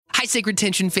Hi, Sacred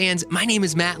Tension fans. My name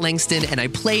is Matt Langston, and I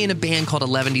play in a band called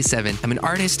 1177. I'm an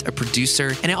artist, a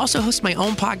producer, and I also host my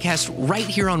own podcast right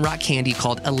here on Rock Candy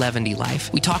called 11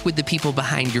 Life. We talk with the people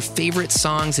behind your favorite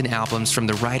songs and albums, from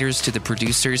the writers to the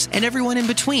producers and everyone in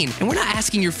between. And we're not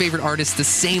asking your favorite artists the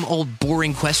same old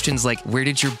boring questions like, where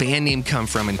did your band name come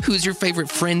from and who's your favorite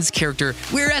Friends character?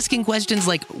 We're asking questions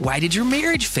like, why did your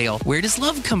marriage fail? Where does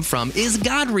love come from? Is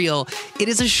God real? It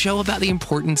is a show about the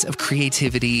importance of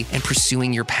creativity and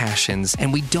pursuing your passions,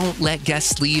 and we don't let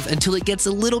guests leave until it gets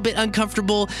a little bit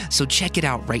uncomfortable, so check it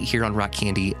out right here on Rock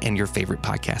Candy and your favorite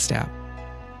podcast app.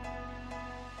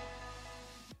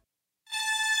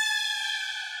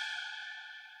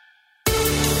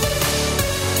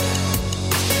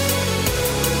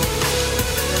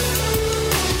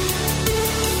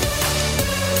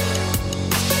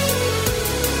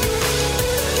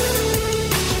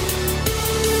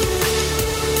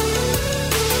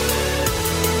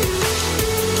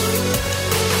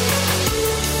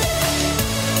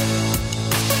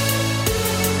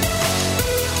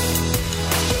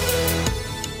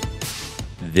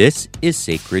 This is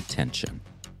Sacred Tension,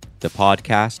 the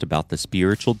podcast about the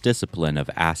spiritual discipline of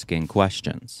asking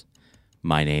questions.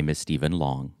 My name is Stephen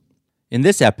Long. In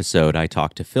this episode, I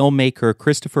talk to filmmaker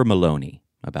Christopher Meloni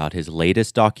about his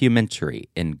latest documentary,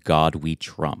 In God We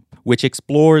Trump, which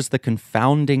explores the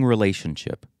confounding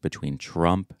relationship between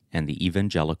Trump and the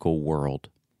evangelical world.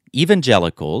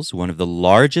 Evangelicals, one of the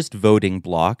largest voting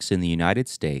blocs in the United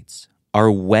States, are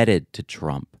wedded to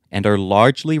Trump and are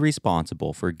largely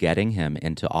responsible for getting him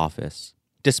into office.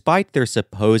 Despite their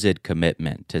supposed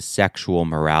commitment to sexual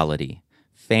morality,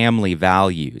 family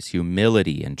values,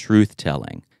 humility, and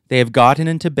truth-telling, they have gotten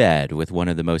into bed with one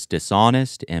of the most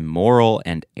dishonest, immoral,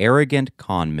 and arrogant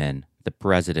con men the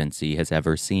presidency has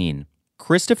ever seen.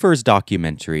 Christopher's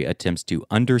documentary attempts to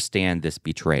understand this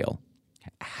betrayal.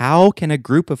 How can a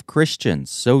group of Christians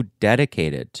so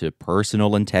dedicated to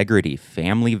personal integrity,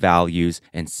 family values,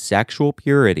 and sexual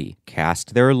purity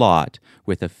cast their lot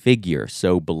with a figure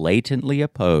so blatantly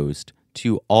opposed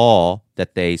to all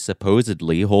that they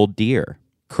supposedly hold dear?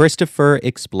 Christopher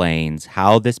explains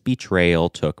how this betrayal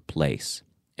took place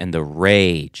and the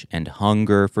rage and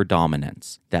hunger for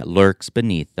dominance that lurks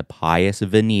beneath the pious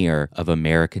veneer of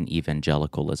American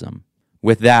evangelicalism.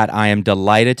 With that, I am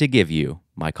delighted to give you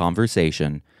my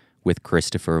conversation with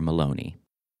Christopher Meloni.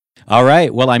 All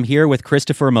right, well, I'm here with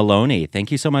Christopher Meloni.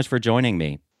 Thank you so much for joining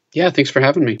me. Yeah, thanks for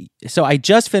having me. So I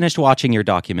just finished watching your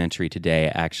documentary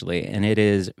today, actually, and it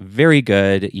is very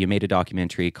good. You made a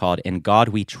documentary called In God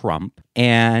We Trump,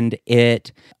 and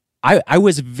I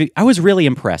was really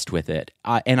impressed with it,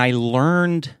 and I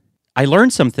learned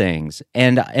some things,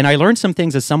 and I learned some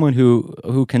things as someone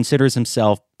who considers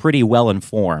himself pretty well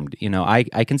informed. You know,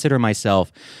 I consider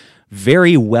myself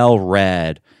very well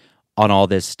read on all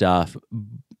this stuff,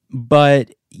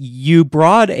 but you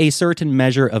brought a certain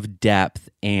measure of depth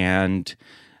and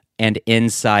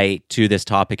insight to this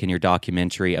topic in your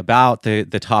documentary about the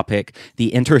topic,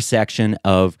 the intersection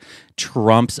of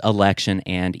Trump's election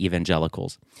and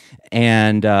evangelicals.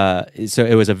 And so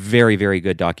it was a very, very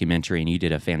good documentary, and you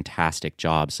did a fantastic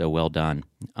job. So well done.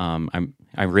 I'm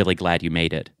really glad you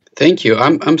made it. Thank you.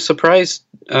 I'm surprised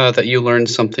that you learned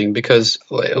something because,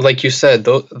 like you said,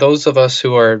 those of us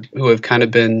who have kind of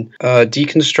been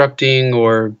deconstructing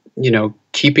or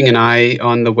keeping an eye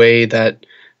on the way that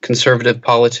conservative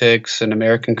politics and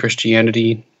American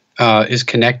Christianity is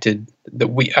connected,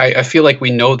 I feel like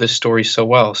we know this story so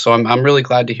well. So I'm really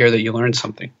glad to hear that you learned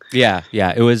something. Yeah,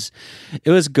 it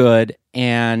was good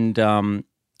and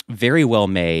very well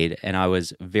made, and I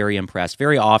was very impressed.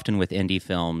 Very often with indie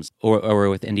films or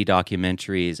with indie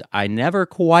documentaries, I never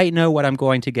quite know what I'm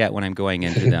going to get when I'm going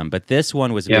into them. But this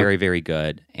one was very, very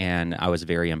good, and I was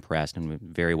very impressed and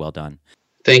very well done.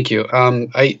 Thank you.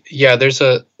 There's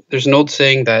an old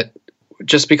saying that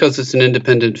just because it's an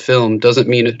independent film doesn't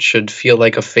mean it should feel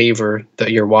like a favor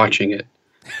that you're watching it.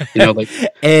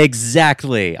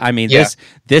 Exactly. I mean,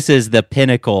 this is the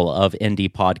pinnacle of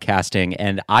indie podcasting,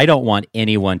 and I don't want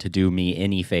anyone to do me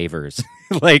any favors.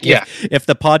 If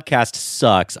the podcast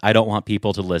sucks, I don't want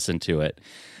people to listen to it.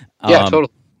 Totally.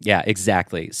 Yeah,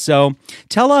 exactly. So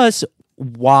tell us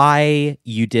why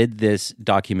you did this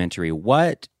documentary.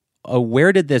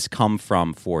 Where did this come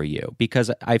from for you?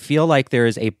 Because I feel like there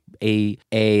is a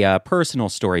personal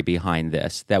story behind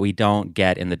this that we don't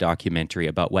get in the documentary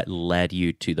about what led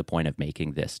you to the point of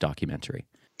making this documentary.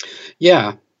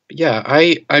 Yeah.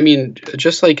 I mean,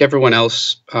 just like everyone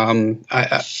else,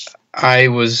 I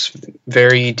was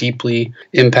very deeply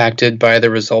impacted by the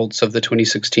results of the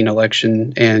 2016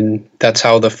 election, and that's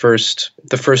how the first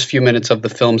few minutes of the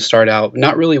film start out.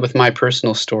 Not really with my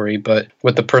personal story, but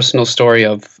with the personal story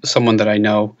of someone that I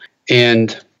know.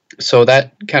 And so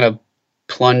that kind of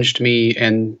plunged me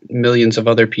and millions of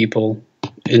other people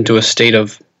into a state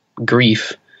of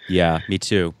grief. Yeah, me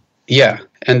too. Yeah,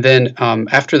 and then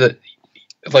after the,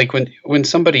 like when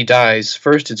somebody dies,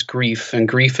 first it's grief, and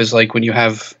grief is like when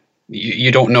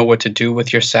you don't know what to do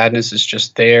with your sadness. It's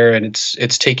just there, and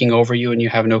it's taking over you, and you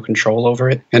have no control over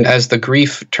it. And as the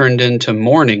grief turned into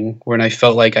mourning, when I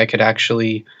felt like I could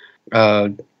actually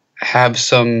have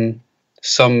some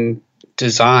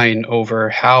design over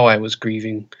how I was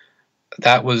grieving,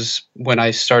 that was when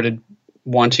I started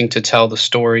wanting to tell the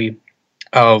story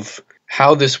of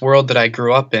how this world that I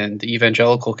grew up in, the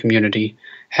evangelical community,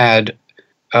 had,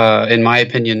 in my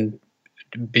opinion,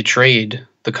 betrayed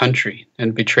the country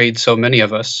and betrayed so many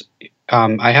of us.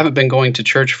 I haven't been going to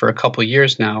church for a couple of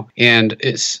years now, and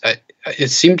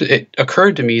it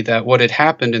occurred to me that what had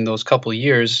happened in those couple of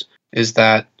years is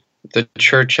that the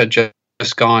church had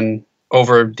just gone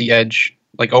over the edge,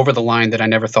 like over the line that I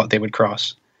never thought they would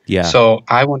cross. Yeah. So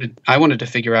I wanted to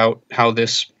figure out how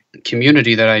this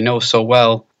community that I know so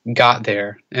well got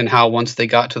there, and how once they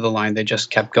got to the line, they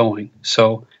just kept going.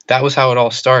 So that was how it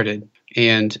all started,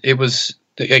 and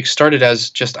it started as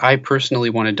just I personally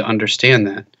wanted to understand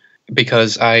that,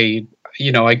 because I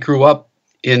grew up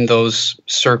in those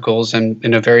circles and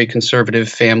in a very conservative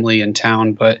family and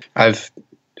town, but I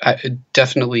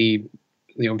definitely,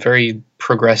 very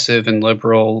progressive and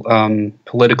liberal,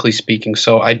 politically speaking.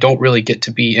 So I don't really get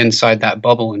to be inside that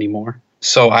bubble anymore.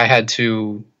 So I had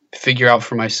to figure out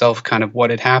for myself kind of what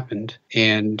had happened,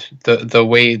 and the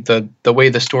way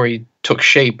the story took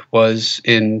shape was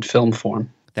in film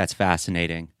form. That's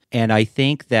fascinating. And I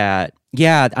think that,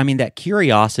 that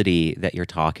curiosity that you're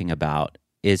talking about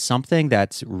is something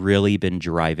that's really been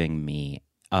driving me.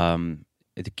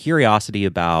 The curiosity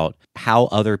about how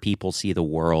other people see the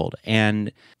world,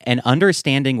 and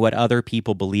understanding what other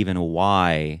people believe and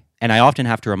why. And I often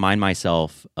have to remind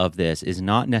myself of this, is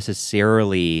not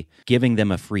necessarily giving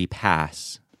them a free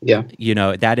pass. Yeah.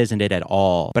 That isn't it at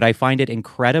all. But I find it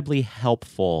incredibly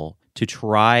helpful to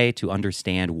try to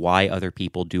understand why other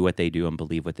people do what they do and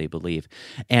believe what they believe.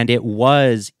 And it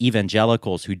was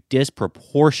evangelicals who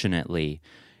disproportionately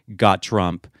got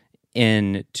Trump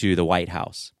into the White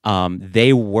House.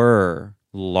 They were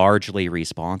largely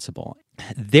responsible.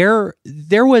 There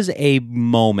was a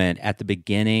moment at the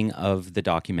beginning of the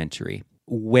documentary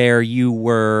where you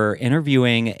were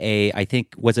interviewing I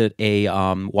think, was it a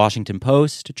Washington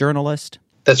Post journalist?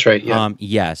 That's right, yeah.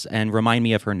 Yes, and remind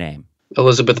me of her name.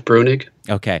 Elizabeth Bruenig.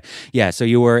 Okay. Yeah, so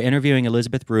you were interviewing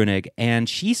Elizabeth Bruenig, and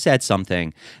she said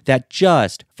something that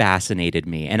just fascinated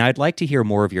me, and I'd like to hear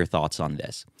more of your thoughts on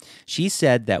this. She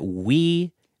said that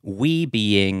we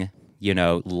being,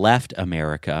 left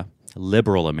America,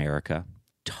 liberal America,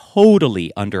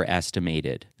 totally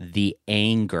underestimated the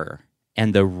anger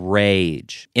and the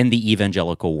rage in the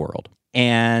evangelical world.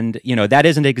 And, that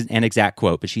isn't an exact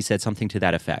quote, but she said something to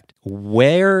that effect.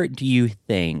 Where do you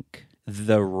think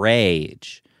the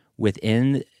rage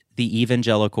within the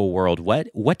evangelical world,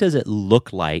 what does it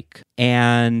look like,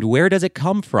 and where does it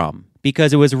come from?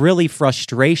 Because it was really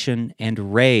frustration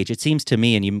and rage. It seems to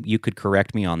me, and you could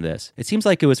correct me on this, it seems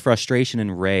like it was frustration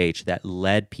and rage that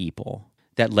led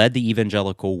the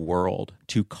evangelical world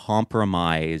to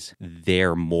compromise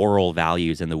their moral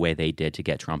values in the way they did to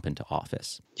get Trump into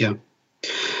office. Yeah.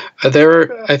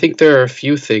 I think there are a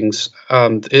few things.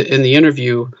 In the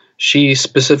interview, she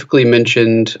specifically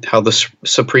mentioned how the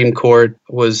Supreme Court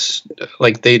was,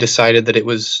 they decided that it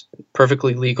was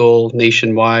perfectly legal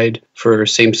nationwide for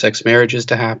same-sex marriages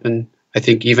to happen. I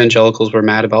think evangelicals were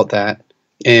mad about that.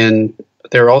 And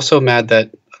they're also mad that,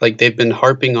 they've been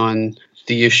harping on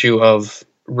the issue of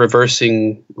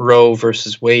reversing Roe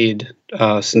versus Wade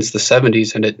since the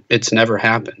 70s, and it's never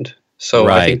happened. So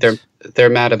right. I think they're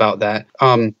mad about that.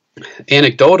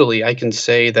 Anecdotally, I can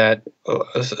say that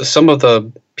some of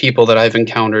the people that I've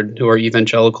encountered who are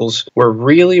evangelicals were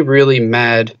really, really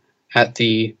mad at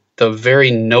the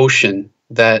very notion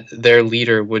that their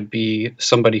leader would be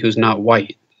somebody who's not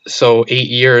white. So 8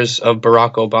 years of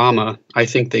Barack Obama, I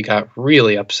think they got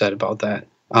really upset about that.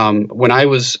 When I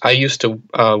used to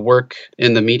work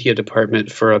in the media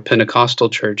department for a Pentecostal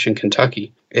church in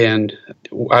Kentucky, and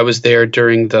I was there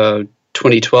during the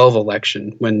 2012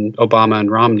 election when Obama and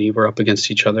Romney were up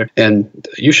against each other. And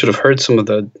you should have heard some of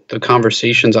the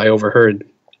conversations I overheard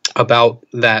about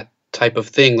that type of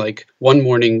thing. Like one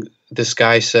morning, this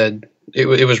guy said, it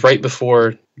was right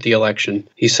before the election.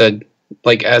 He said,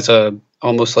 like as a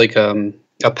almost like a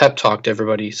pep talk to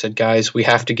everybody. He said, guys, we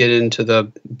have to get into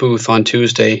the booth on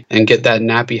Tuesday and get that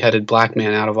nappy-headed black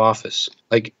man out of office.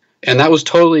 Like, and that was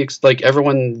totally like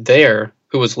everyone there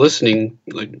who was listening,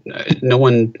 like no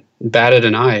one batted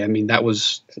an eye. I mean,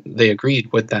 they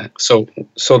agreed with that. So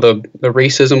the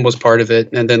racism was part of it,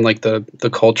 and then like the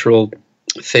cultural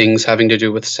things having to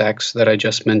do with sex that I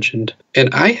just mentioned. And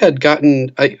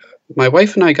my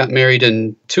wife and I got married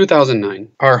in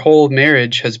 2009. Our whole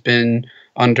marriage has been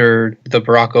under the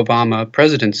Barack Obama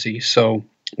presidency. So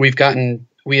we had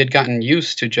gotten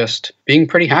used to just being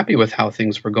pretty happy with how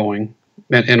things were going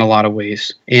in a lot of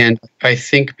ways. And I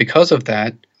think because of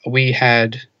that, we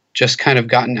had just kind of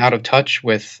gotten out of touch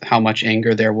with how much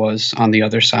anger there was on the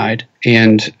other side.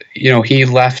 And, he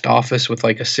left office with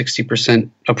like a 60%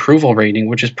 approval rating,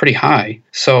 which is pretty high.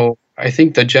 So I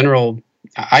think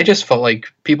I just felt like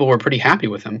people were pretty happy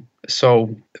with him.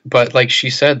 So, but like she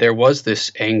said, there was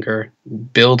this anger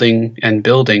building, and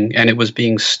it was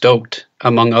being stoked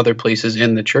among other places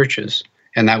in the churches.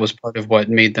 And that was part of what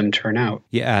made them turn out.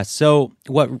 Yeah. So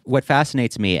what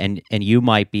fascinates me, and you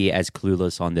might be as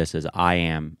clueless on this as I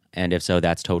am, and if so,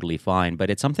 that's totally fine. But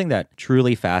it's something that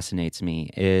truly fascinates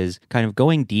me is kind of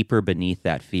going deeper beneath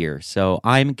that fear. So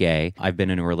I'm gay. I've been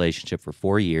in a relationship for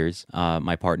 4 years.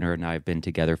 My partner and I have been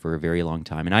together for a very long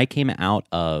time. And I came out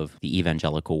of the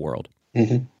evangelical world.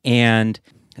 Mm-hmm. And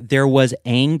there was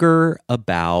anger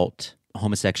about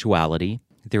homosexuality.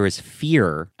 There was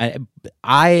fear.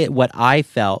 What I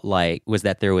felt like was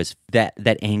that there was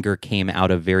that anger came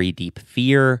out of very deep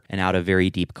fear and out of very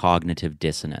deep cognitive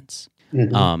dissonance.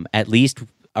 Mm-hmm. At least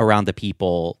around the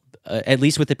people, at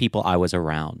least with the people I was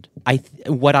around.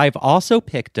 What I've also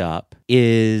picked up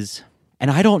is, and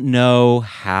I don't know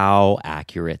how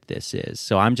accurate this is,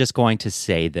 so I'm just going to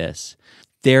say this: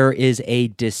 there is a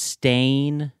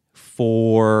disdain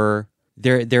for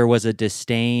there was a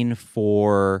disdain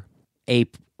for a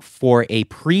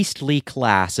priestly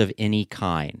class of any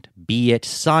kind, be it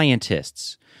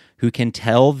scientists who can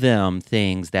tell them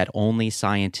things that only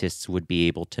scientists would be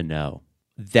able to know,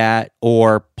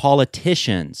 or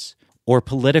politicians or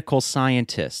political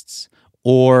scientists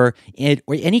or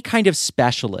any kind of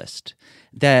specialist.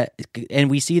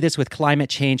 And we see this with climate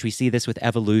change, we see this with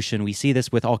evolution, we see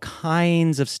this with all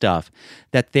kinds of stuff,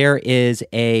 that there is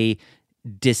a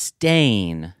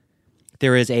disdain,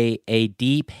 there is a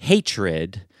deep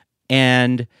hatred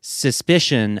and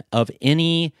suspicion of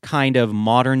any kind of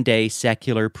modern-day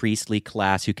secular priestly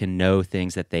class who can know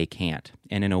things that they can't.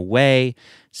 And in a way,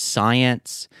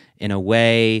 science, in a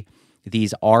way,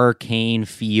 these arcane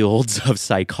fields of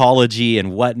psychology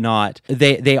and whatnot,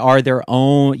 they are their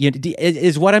own.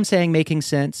 Is what I'm saying making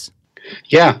sense?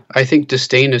 Yeah, I think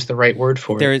disdain is the right word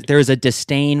for it. There's a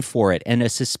disdain for it and a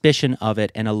suspicion of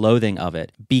it and a loathing of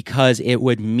it, because it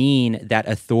would mean that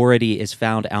authority is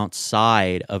found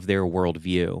outside of their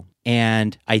worldview.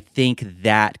 And I think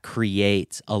that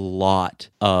creates a lot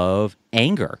of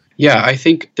anger. Yeah, I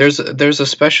think there's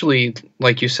especially,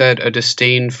 like you said, a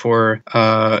disdain for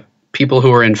people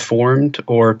who are informed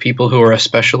or people who are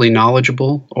especially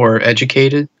knowledgeable or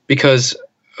educated, because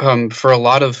for a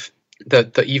lot of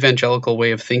the evangelical way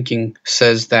of thinking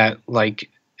says that like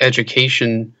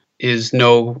education is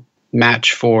no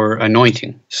match for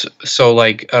anointing. So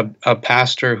like a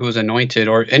pastor who's anointed,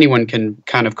 or anyone can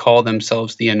kind of call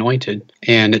themselves the anointed,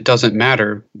 and it doesn't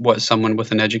matter what someone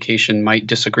with an education might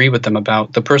disagree with them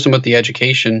about. The person with the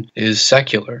education is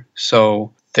secular,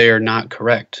 so they are not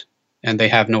correct and they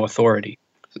have no authority.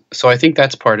 So I think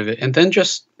that's part of it. And then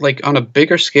just like on a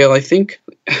bigger scale, I think,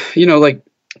 like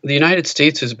the United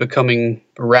States is becoming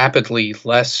rapidly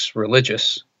less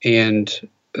religious, and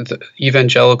the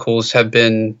evangelicals have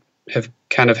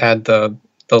kind of had the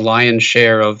lion's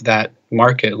share of that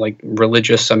market, like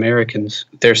religious Americans.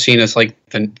 They're seen as like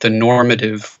the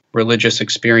normative religious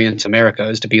experience in America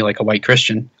is to be like a white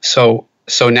Christian. So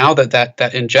now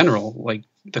that in general, like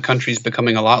the country's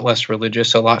becoming a lot less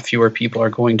religious, a lot fewer people are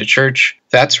going to church.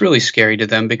 That's really scary to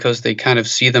them, because they kind of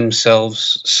see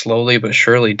themselves slowly but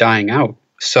surely dying out.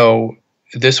 So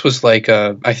this was like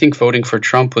I think voting for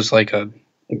Trump was like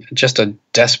just a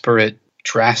desperate,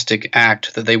 drastic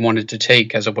act that they wanted to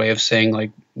take as a way of saying,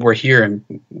 like, we're here and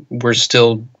we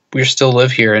still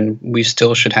live here and we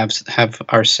still should have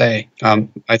our say.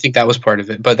 I think that was part of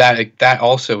it, but that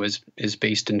also is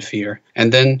based in fear.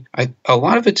 And then a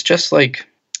lot of it's just like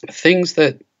things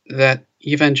that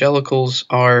evangelicals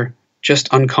are just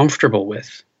uncomfortable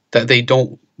with, that they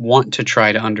don't want to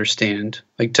try to understand.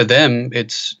 Like, to them,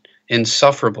 it's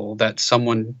insufferable that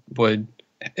someone would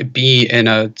be in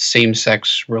a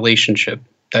same-sex relationship.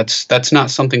 That's not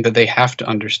something that they have to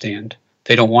understand.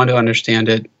 They don't want to understand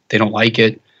it. They don't like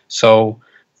it. So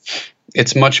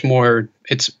it's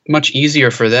much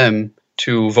easier for them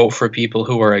to vote for people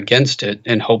who are against it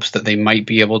in hopes that they might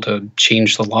be able to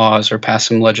change the laws or pass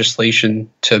some legislation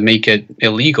to make it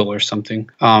illegal or something,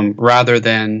 rather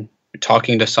than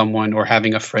talking to someone or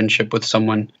having a friendship with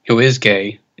someone who is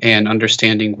gay and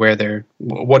understanding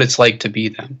what it's like to be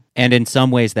them. And in some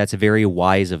ways, that's very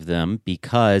wise of them,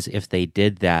 because if they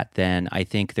did that, then I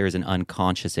think there's an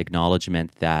unconscious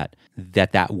acknowledgement that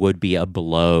would be a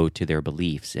blow to their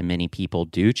beliefs. And many people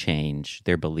do change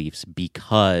their beliefs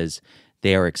because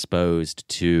they are exposed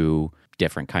to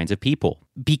different kinds of people.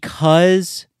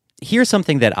 Because here's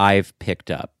something that I've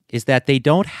picked up, is that they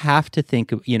don't have to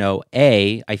think,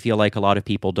 I feel like a lot of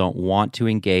people don't want to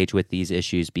engage with these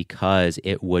issues because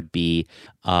it would be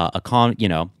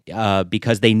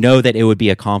because they know that it would be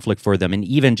a conflict for them. And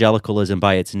evangelicalism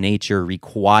by its nature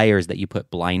requires that you put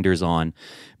blinders on,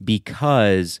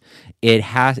 because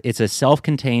it's a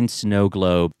self-contained snow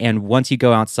globe. And once you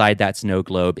go outside that snow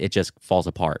globe, it just falls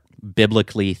apart.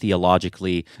 Biblically,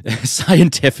 theologically,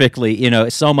 scientifically,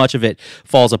 so much of it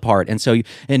falls apart. And so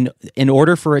in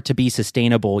order for it to be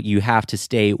sustainable, you have to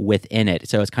stay within it.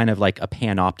 So it's kind of like a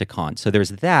panopticon. So there's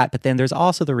that, but then there's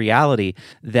also the reality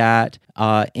that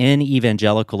in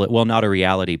evangelical, well, not a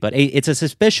reality, but it's a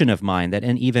suspicion of mine that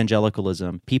in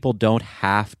evangelicalism, people don't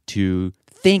have to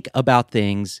think about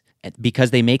things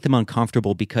because they make them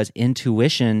uncomfortable, because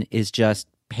intuition is just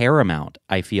paramount,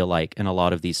 I feel like, in a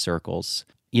lot of these circles.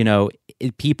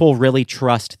 People really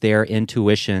trust their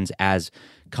intuitions as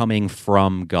coming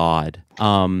from God.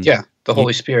 The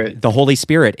Holy Spirit. The Holy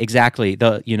Spirit, exactly.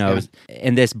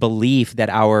 And this belief that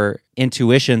our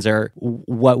intuitions are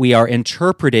what we are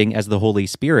interpreting as the Holy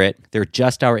Spirit. They're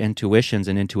just our intuitions,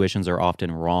 and intuitions are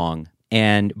often wrong.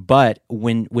 But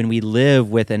when we live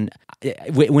with a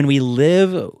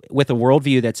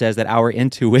worldview that says that our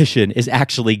intuition is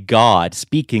actually God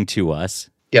speaking to us,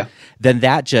 then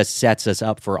that just sets us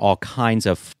up for all kinds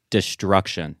of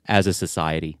destruction as a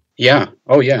society. Yeah.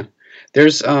 Oh, yeah.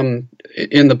 There's in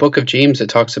the book of James, it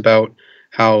talks about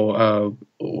how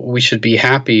we should be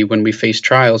happy when we face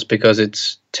trials because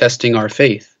it's testing our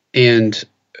faith. And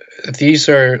these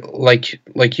are,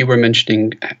 like you were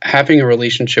mentioning, having a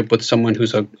relationship with someone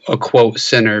who's a quote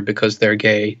sinner because they're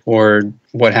gay or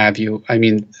what have you. I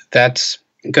mean, that's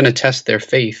going to test their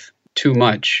faith too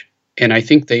much. And I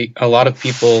think a lot of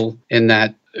people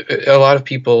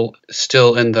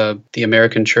still in the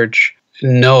American church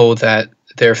know that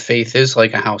their faith is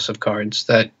like a house of cards,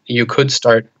 that you could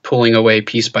start pulling away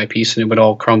piece by piece and it would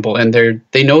all crumble. And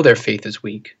they know their faith is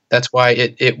weak. That's why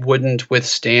it wouldn't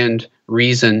withstand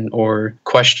reason or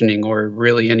questioning or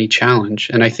really any challenge.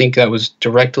 And I think that was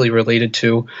directly related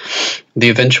to the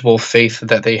eventual faith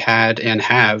that they had and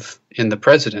have in the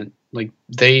president. Like,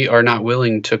 they are not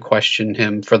willing to question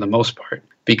him for the most part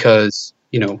because,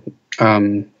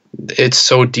 it's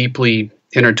so deeply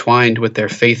intertwined with their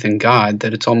faith in God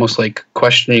that it's almost like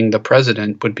questioning the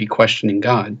president would be questioning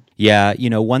God. Yeah,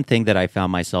 one thing that I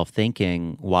found myself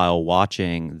thinking while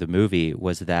watching the movie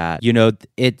was that,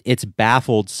 it's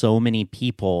baffled so many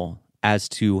people as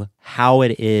to how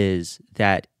it is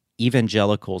that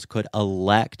evangelicals could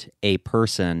elect a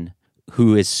person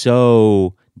who is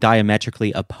so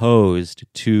diametrically opposed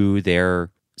to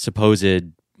their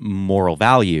supposed moral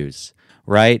values,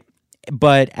 right?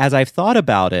 But as I've thought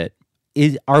about it,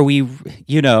 are we,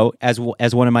 as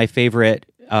one of my favorite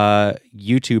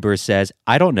YouTubers says,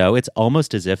 I don't know. It's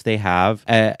almost as if they have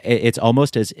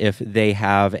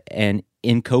an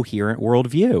incoherent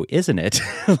worldview, isn't it?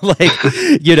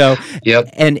 Yep.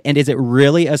 And is it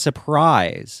really a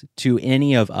surprise to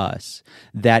any of us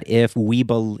that if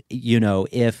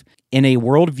in a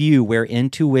worldview where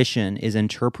intuition is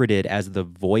interpreted as the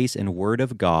voice and word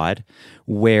of God,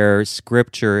 where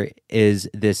Scripture is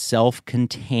this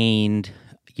self-contained,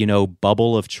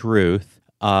 bubble of truth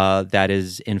that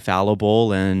is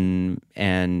infallible and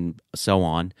so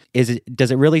on,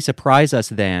 does it really surprise us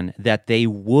then that they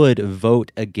would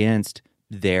vote against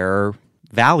their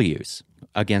values?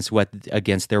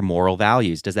 Against their moral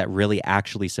values? Does that really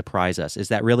actually surprise us? Is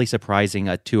that really surprising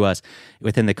to us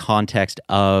within the context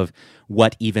of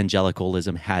what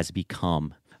evangelicalism has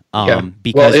become?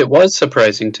 Because it was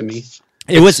surprising to me.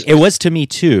 It was to me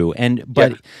too,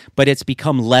 but it's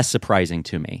become less surprising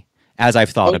to me as I've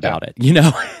thought about it.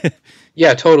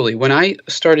 Yeah, totally. When I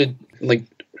started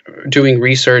doing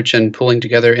research and pulling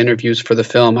together interviews for the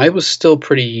film, I was still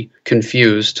pretty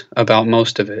confused about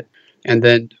most of it. And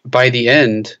then by the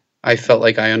end, I felt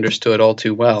like I understood all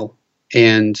too well.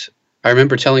 And I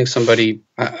remember telling somebody,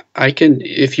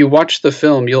 if you watch the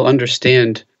film, you'll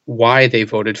understand why they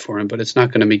voted for him, but it's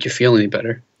not going to make you feel any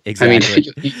better. Exactly.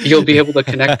 I mean, you'll be able to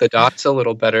connect the dots a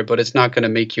little better, but it's not going to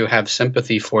make you have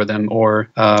sympathy for them, or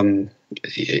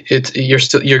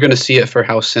you're going to see it for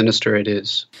how sinister it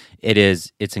is. It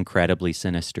is. It's incredibly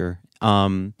sinister.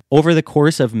 Over the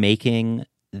course of making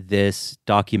this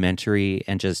documentary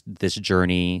and just this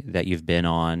journey that you've been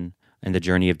on and the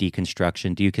journey of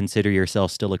deconstruction, do you consider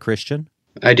yourself still a Christian?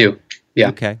 I do. Yeah.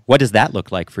 Okay. What does that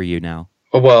look like for you now?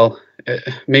 Well,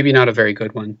 maybe not a very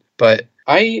good one, but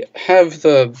I have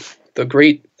the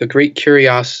great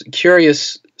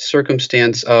curious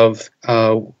circumstance of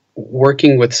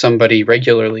working with somebody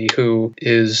regularly who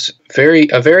is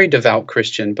a very devout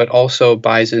Christian, but also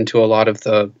buys into a lot of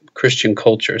the Christian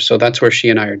culture. So that's where she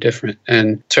and I are different.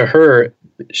 And to her,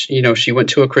 she went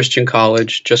to a Christian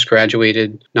college, just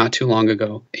graduated not too long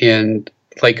ago, and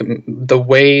like the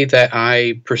way that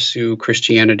I pursue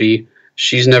Christianity,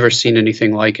 she's never seen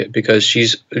anything like it, because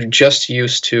she's just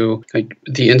used to like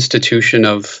the institution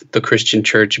of the Christian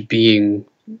church being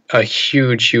a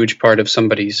huge part of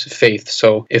somebody's faith.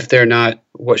 So if they're not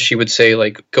what she would say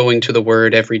like going to the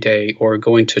Word every day or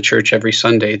going to church every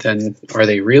Sunday, then are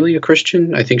they really a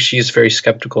Christian? I think she's very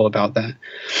skeptical about that.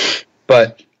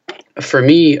 But for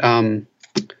me,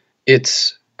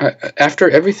 it's after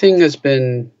everything has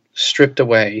been stripped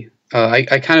away,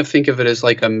 I kind of think of it as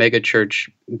like a mega church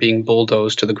being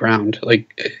bulldozed to the ground.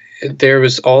 Like there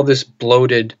was all this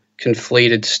bloated,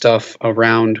 conflated stuff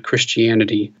around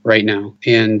Christianity right now.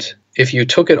 And if you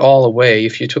took it all away,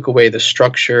 if you took away the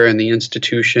structure and the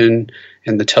institution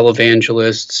and the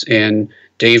televangelists and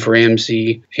Dave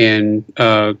Ramsey and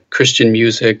Christian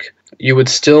music, you would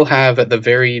still have at the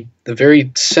very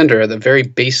center, at the very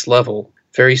base level,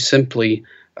 very simply,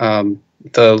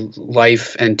 the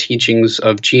life and teachings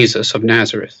of Jesus of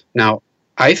Nazareth. Now,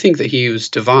 I think that he was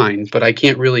divine, but I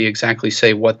can't really exactly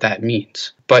say what that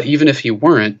means. But even if he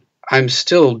weren't, I'm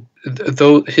still,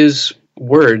 though his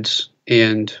words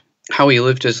and how he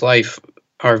lived his life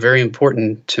are very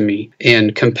important to me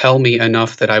and compel me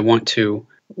enough that I want to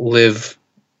live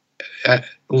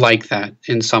like that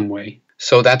in some way.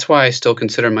 So that's why I still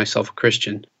consider myself a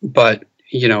Christian. But,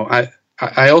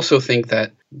 I also think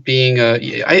that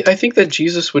I think that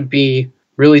Jesus would be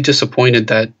really disappointed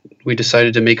that we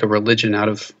decided to make a religion out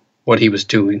of what he was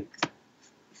doing.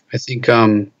 I think,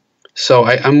 so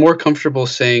I'm more comfortable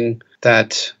saying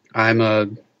that I'm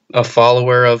a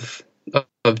follower of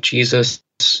Jesus.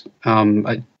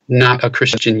 Not a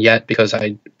Christian yet because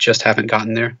I just haven't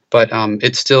gotten there. But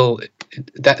it's still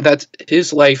that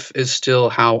his life is still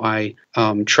how I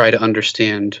try to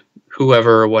understand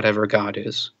whoever or whatever God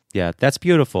is. Yeah, that's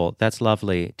beautiful. That's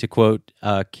lovely. To quote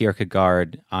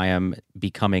Kierkegaard, I am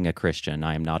becoming a Christian.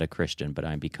 I am not a Christian, but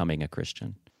I'm becoming a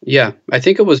Christian. Yeah, I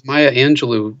think it was Maya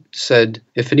Angelou said,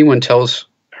 if anyone tells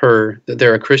her that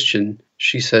they're a Christian,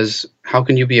 she says, how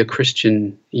can you be a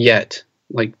Christian yet?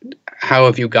 Like, how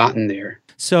have you gotten there?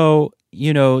 So,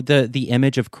 the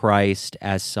image of Christ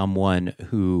as someone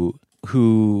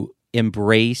who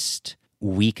embraced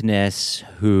weakness,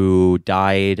 who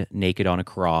died naked on a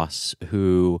cross,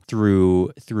 who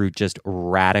through just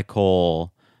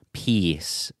radical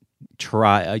peace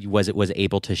was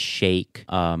able to shake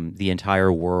the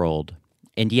entire world.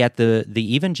 And yet the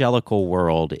evangelical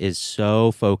world is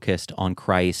so focused on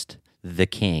Christ the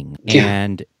King. Yeah.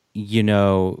 And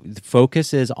the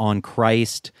focus is on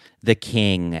Christ the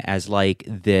King as like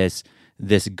this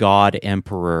God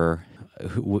emperor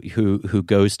who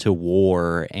goes to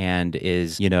war and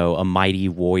is, a mighty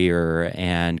warrior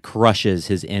and crushes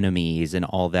his enemies and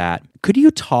all that. Could you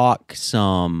talk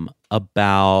some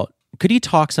about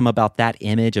that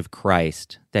image of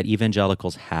Christ that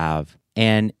evangelicals have,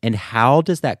 and how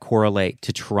does that correlate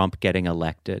to Trump getting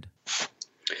elected?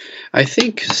 I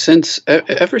think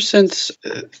ever since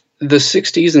the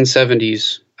 60s and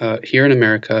 70s here in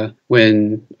America,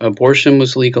 when abortion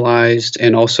was legalized,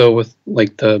 and also with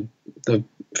like the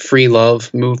free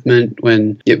love movement,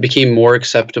 when it became more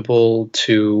acceptable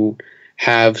to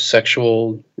have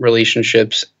sexual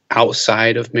relationships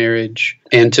outside of marriage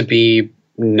and to be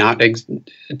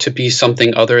to be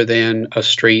something other than a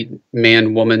straight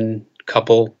man-woman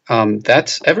couple.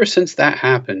 That's ever since that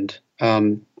happened.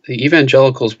 The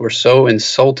evangelicals were so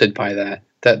insulted by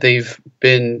that they've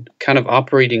been kind of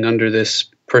operating under this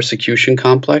persecution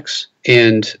complex,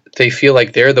 and they feel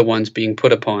like they're the ones being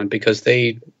put upon because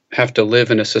they have to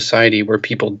live in a society where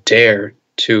people dare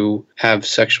to have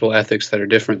sexual ethics that are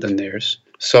different than theirs.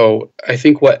 So I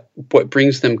think what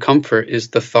brings them comfort is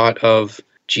the thought of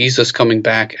Jesus coming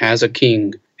back as a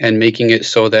king and making it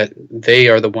so that they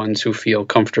are the ones who feel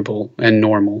comfortable and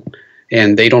normal.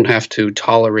 and they don't have to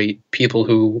tolerate people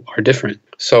who are different.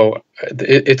 So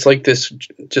it's like this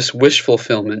just wish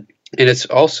fulfillment. And it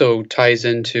also ties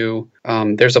into,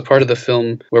 there's a part of the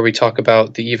film where we talk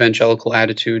about the evangelical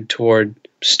attitude toward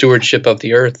stewardship of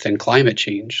the earth and climate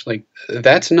change. Like,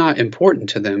 that's not important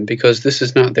to them because this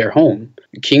is not their home.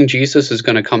 King Jesus is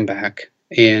going to come back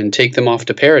and take them off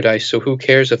to paradise, so who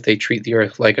cares if they treat the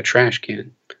earth like a trash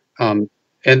can? And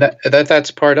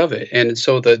that's part of it. And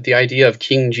so the idea of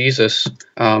King Jesus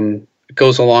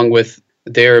goes along with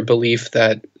their belief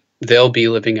that they'll be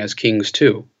living as kings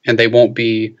too, and they won't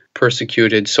be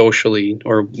persecuted socially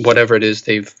or whatever it is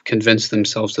they've convinced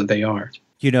themselves that they are.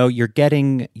 You know, you're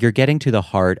getting to the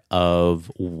heart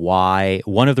of why,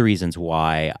 one of the reasons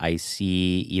why I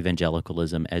see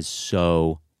evangelicalism as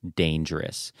so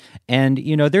dangerous. And,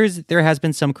 you know, there has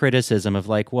been some criticism of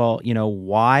like, well, you know,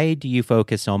 why do you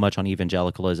focus so much on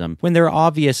evangelicalism when there are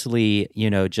obviously,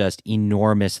 you know, just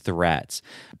enormous threats?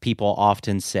 People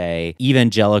often say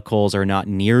evangelicals are not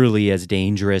nearly as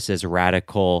dangerous as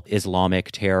radical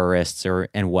Islamic terrorists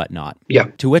and whatnot.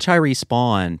 Yeah. To which I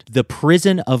respond, the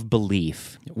prison of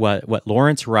belief, what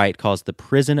Lawrence Wright calls the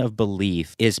prison of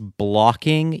belief, is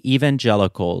blocking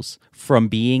evangelicals from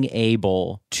being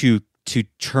able to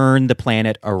turn the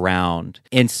planet around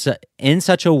in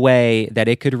such a way that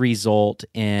it could result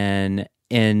in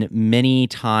many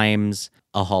times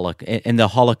in the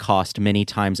Holocaust many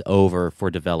times over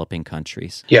for developing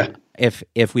countries. Yeah.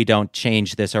 If we don't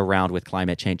change this around with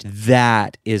climate change,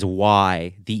 that is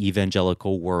why the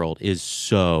evangelical world is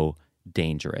so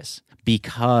dangerous,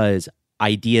 because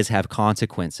ideas have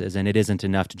consequences, and it isn't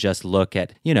enough to just look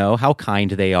at, you know, how kind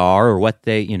they are or what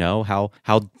they, you know, how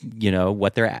you know,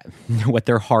 what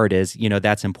their heart is. You know,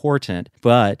 that's important,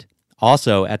 but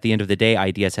also at the end of the day,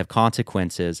 ideas have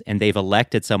consequences, and they've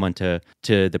elected someone to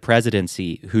the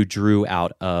presidency who drew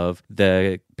out of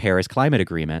the Paris climate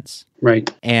agreements.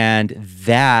 Right. And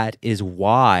that is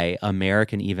why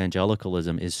American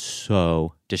evangelicalism is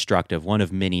so destructive. One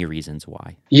of many reasons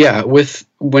why. Yeah,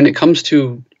 when it comes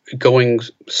to going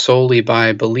solely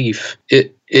by belief,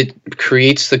 it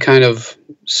creates the kind of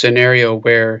scenario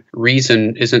where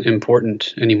reason isn't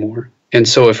important anymore. And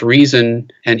so if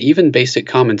reason and even basic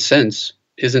common sense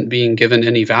isn't being given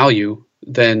any value,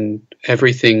 then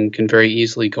everything can very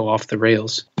easily go off the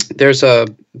rails. There's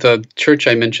the church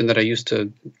I mentioned that I used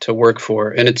to work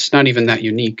for, and it's not even that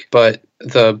unique, but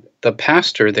the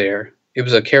pastor there, it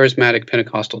was a charismatic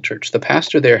Pentecostal church. The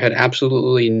pastor there had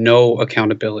absolutely no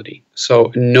accountability.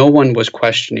 So no one was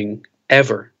questioning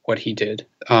ever what he did.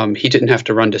 He didn't have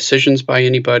to run decisions by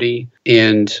anybody,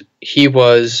 and it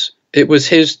was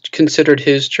considered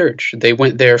his church. They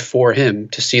went there for him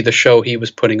to see the show he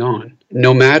was putting on.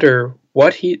 No matter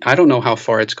what I don't know how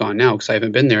far it's gone now because I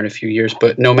haven't been there in a few years,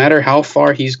 but no matter how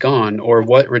far he's gone or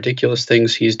what ridiculous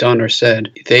things he's done or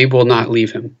said, they will not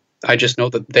leave him. I just know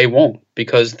that they won't,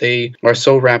 because they are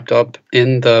so wrapped up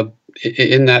in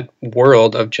that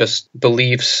world of just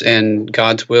beliefs and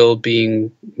God's will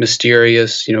being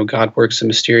mysterious. You know, God works in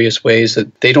mysterious ways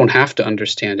that they don't have to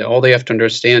understand it. All they have to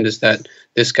understand is that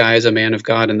this guy is a man of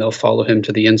God and they'll follow him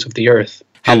to the ends of the earth.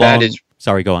 How long?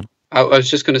 Sorry, go on. I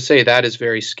was just going to say that is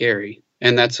very scary.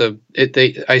 And I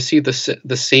see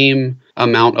the same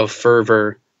amount of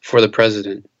fervor for the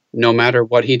president, no matter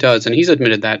what he does. And he's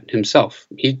admitted that himself.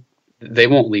 They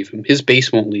won't leave him. His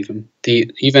base won't leave him. The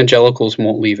evangelicals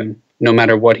won't leave him, no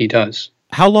matter what he does.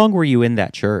 How long were you in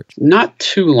that church? Not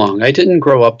too long. I didn't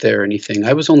grow up there or anything.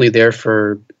 I was only there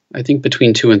for, I think,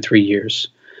 between 2 and 3 years.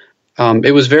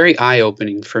 It was very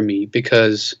eye-opening for me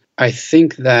because I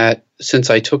think that since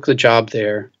I took the job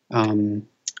there,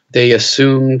 they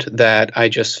assumed that I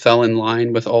just fell in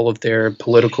line with all of their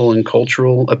political and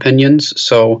cultural opinions.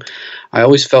 So I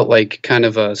always felt like kind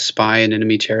of a spy in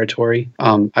enemy territory.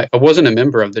 I wasn't a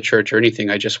member of the church or anything.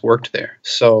 I just worked there.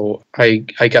 So I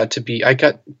got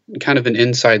kind of an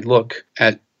inside look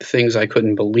at things I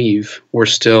couldn't believe were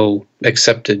still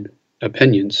accepted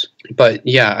opinions. But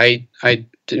yeah, I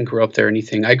didn't grow up there or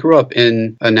anything. I grew up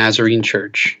in a Nazarene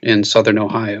church in Southern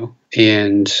Ohio.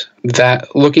 And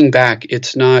that, looking back,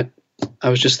 it's not, I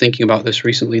was just thinking about this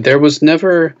recently. There was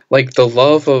never, like, the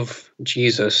love of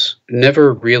Jesus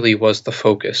never really was the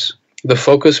focus. The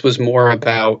focus was more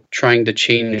about trying to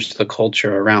change the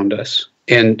culture around us.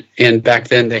 And back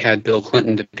then they had Bill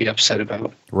Clinton to be upset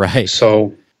about. Right.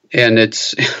 So, and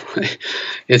it's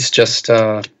just,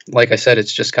 like I said,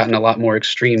 it's just gotten a lot more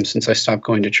extreme since I stopped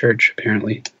going to church,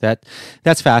 apparently.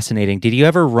 That's fascinating. Did you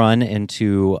ever run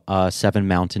into Seven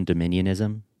Mountain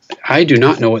Dominionism? I do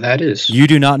not know what that is. You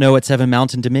do not know what Seven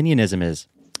Mountain Dominionism is?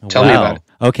 Tell me about it.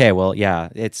 Okay, well, yeah,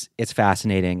 it's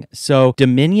fascinating. So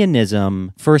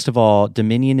dominionism, first of all,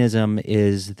 dominionism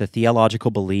is the theological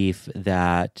belief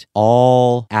that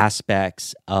all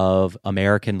aspects of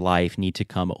American life need to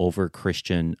come over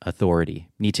Christian authority,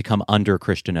 need to come under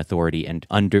Christian authority and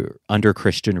under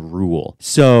Christian rule.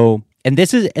 So And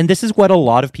this is what a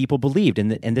lot of people believed,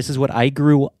 and this is what I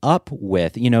grew up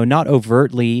with. Not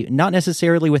overtly, not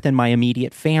necessarily within my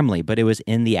immediate family, but it was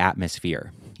in the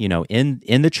atmosphere.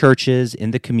 In the churches, in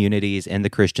the communities, in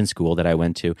the Christian school that I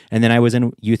went to, and then I was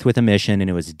in Youth with a Mission, and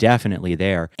it was definitely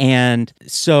there. And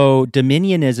so,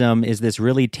 dominionism is this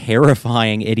really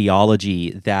terrifying ideology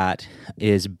that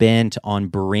is bent on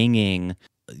bringing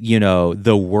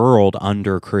the world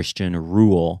under Christian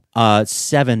rule.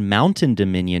 Seven Mountain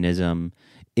Dominionism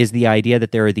is the idea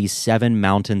that there are these 7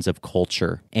 mountains of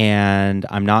culture. And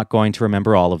I'm not going to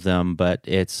remember all of them, but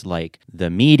it's like the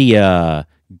media,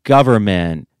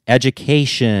 government,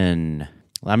 education.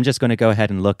 I'm just going to go ahead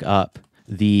and look up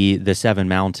the 7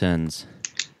 mountains.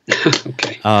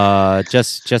 Okay.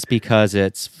 Just because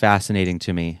it's fascinating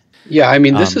to me. Yeah, I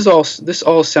mean, this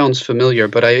all sounds familiar,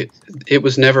 but it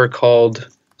was never called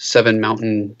Seven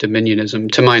Mountain Dominionism,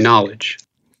 to my knowledge.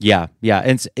 Yeah,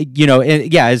 and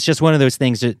it's just one of those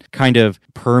things that kind of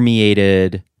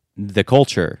permeated the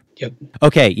culture. Yep.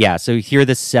 Okay, yeah, so here are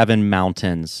the 7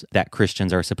 mountains that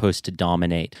Christians are supposed to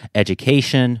dominate: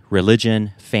 education,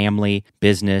 religion, family,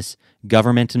 business,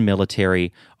 government and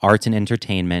military, arts and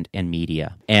entertainment, and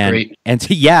media. Great.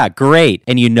 Yeah, great.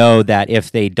 And you know that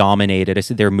if they dominated,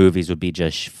 their movies would be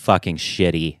just fucking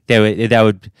shitty.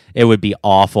 It would be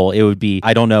awful. It would be,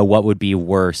 I don't know what would be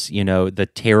worse, the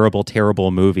terrible, terrible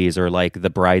movies, or like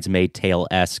the Bridesmaid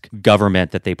Tale-esque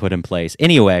government that they put in place.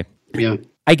 Anyway. Yeah.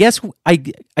 I guess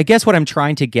what I'm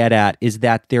trying to get at is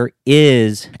that there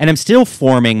is, and I'm still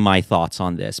forming my thoughts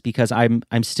on this because I'm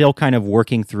still kind of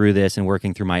working through this and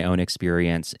working through my own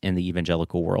experience in the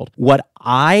evangelical world. What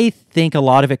I think a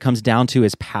lot of it comes down to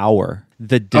is power.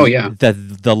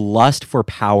 The lust for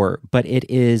power, but it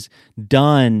is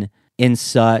done in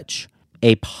such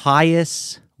a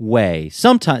pious way.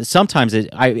 Sometimes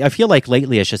I feel like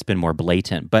lately it's just been more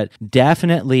blatant, but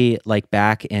definitely like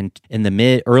back in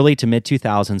the early to mid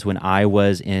 2000s when I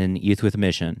was in Youth with a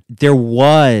Mission, there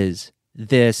was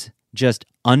this just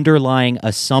underlying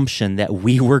assumption that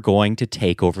we were going to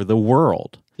take over the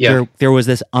world. Yeah. There was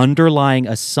this underlying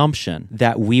assumption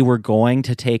that we were going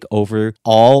to take over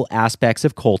all aspects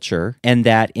of culture, and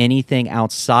that anything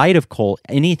outside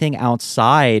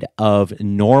of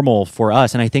normal for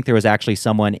us, and I think there was actually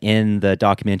someone in the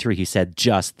documentary who said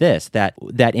just this, that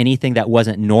anything that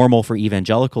wasn't normal for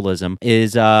evangelicalism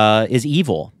is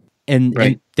evil. And, right.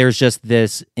 And there's just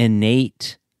this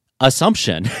innate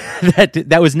assumption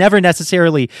that was never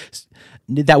necessarily,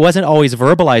 that wasn't always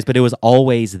verbalized, but it was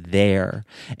always there.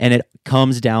 And it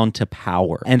comes down to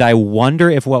power. And I wonder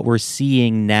if what we're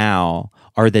seeing now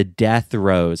are the death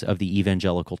throes of the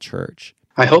evangelical church.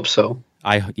 I hope so.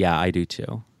 I do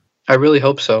too. I really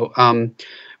hope so.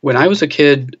 When I was a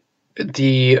kid,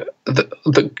 the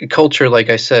culture, like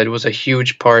I said, was a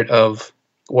huge part of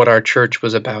what our church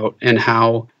was about and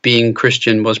how being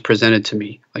Christian was presented to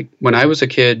me. Like when I was a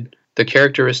kid, the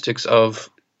characteristics of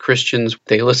Christians,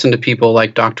 they listened to people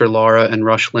like Dr. Laura and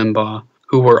Rush Limbaugh,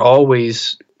 who were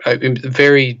always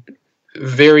very,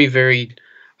 very, very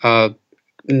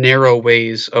narrow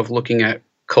ways of looking at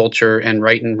culture and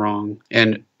right and wrong,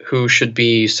 and who should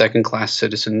be second-class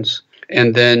citizens.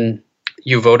 And then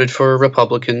you voted for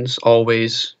Republicans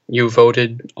always. You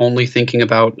voted only thinking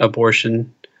about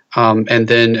abortion. And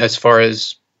then as far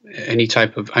as any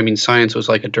type of, science was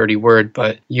like a dirty word,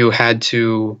 but you had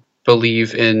to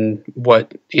believe in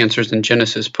what Answers in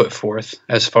Genesis put forth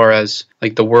as far as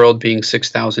like the world being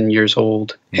 6,000 years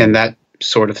old and that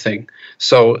sort of thing.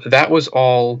 So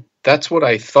that's what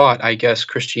I thought, I guess,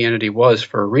 Christianity was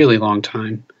for a really long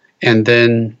time. And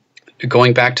then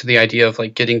going back to the idea of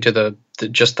like getting to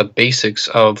just the basics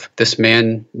of this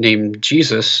man named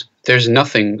Jesus, there's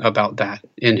nothing about that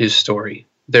in his story.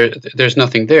 There's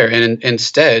nothing there. And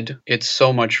instead, it's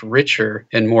so much richer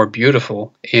and more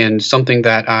beautiful, and something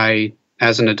that I,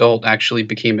 as an adult, actually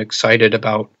became excited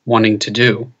about wanting to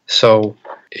do. So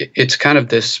it's kind of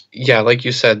this, like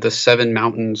you said, the 7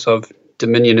 mountains of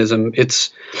dominionism.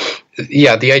 It's, the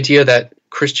idea that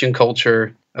Christian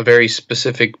culture, a very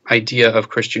specific idea of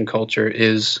Christian culture,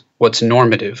 is what's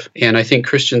normative. And I think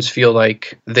Christians feel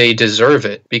like they deserve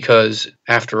it because,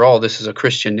 after all, this is a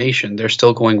Christian nation. They're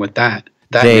still going with that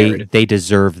narrative. They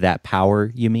deserve that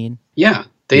power, you mean? Yeah,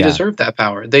 They deserve that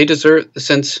power. They deserve,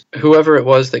 since whoever it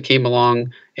was that came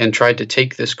along and tried to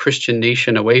take this Christian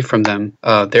nation away from them,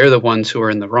 they're the ones who are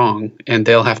in the wrong, and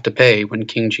they'll have to pay when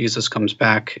King Jesus comes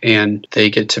back and they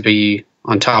get to be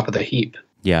on top of the heap.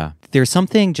 Yeah. There's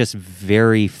something just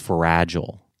very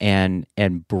fragile and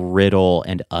brittle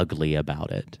and ugly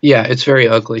about it. Yeah, it's very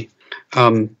ugly.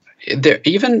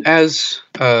 Even as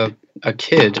a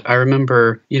kid, I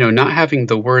remember, not having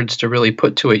the words to really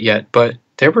put to it yet, but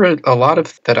there were a lot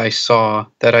of that I saw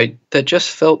that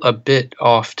just felt a bit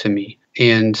off to me.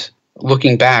 And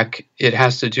looking back, it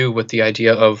has to do with the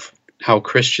idea of how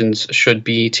Christians should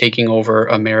be taking over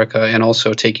America and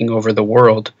also taking over the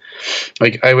world.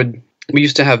 We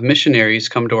used to have missionaries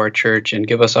come to our church and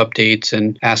give us updates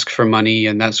and ask for money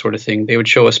and that sort of thing. They would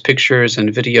show us pictures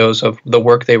and videos of the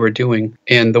work they were doing.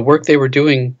 And the work they were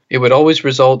doing, it would always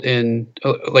result in,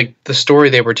 the story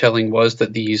they were telling was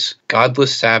that these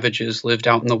godless savages lived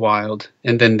out in the wild,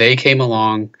 and then they came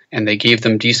along and they gave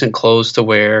them decent clothes to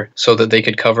wear so that they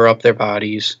could cover up their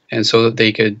bodies, and so that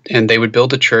they would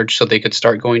build a church so they could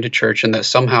start going to church, and that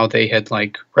somehow they had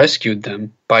rescued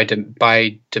them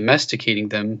by domesticating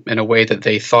them in a way that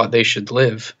they thought they should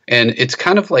live. And it's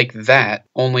kind of like that,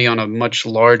 only on a much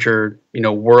larger,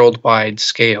 worldwide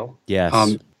scale.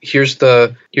 Yes. Here's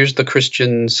the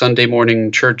Christian Sunday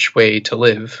morning church way to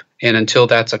live. And until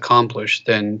that's accomplished,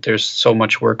 then there's so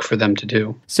much work for them to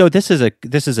do. So this is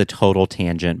a total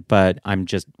tangent, but I'm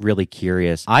just really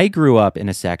curious. I grew up in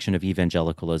a section of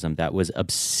evangelicalism that was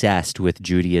obsessed with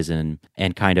Judaism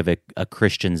and kind of a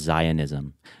Christian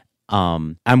Zionism.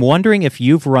 I'm wondering if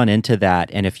you've run into that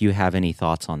and if you have any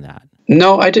thoughts on that.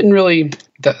 No, I didn't really.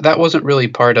 That wasn't really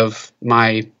part of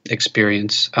my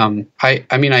experience.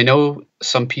 I know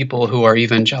some people who are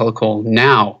evangelical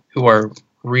now who are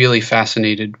really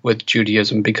fascinated with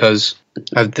Judaism because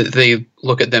they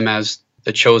look at them as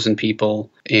the chosen people,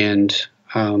 and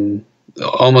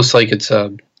almost like it's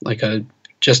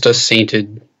just a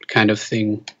sainted kind of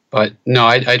thing. But no,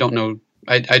 I don't know.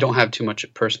 I don't have too much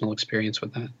personal experience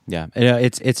with that. Yeah,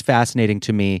 it's fascinating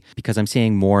to me because I'm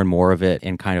seeing more and more of it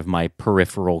in kind of my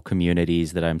peripheral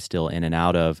communities that I'm still in and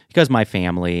out of because my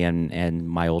family and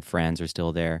my old friends are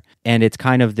still there. And it's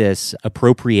kind of this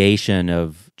appropriation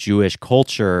of Jewish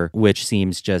culture, which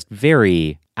seems just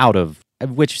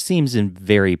which seems in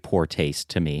very poor taste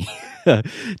to me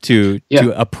to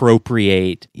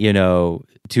appropriate,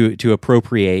 to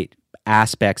appropriate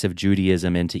aspects of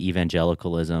Judaism into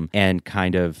evangelicalism and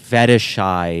kind of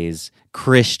fetishize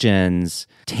Christians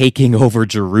taking over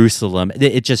Jerusalem.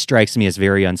 It just strikes me as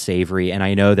very unsavory, and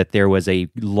I know that there was a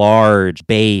large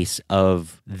base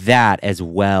of that as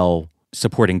well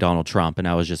supporting Donald Trump, and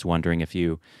I was just wondering if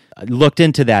you looked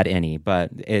into that any, but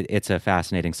it's a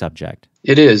fascinating subject.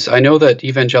 It is. I know that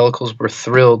evangelicals were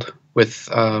thrilled with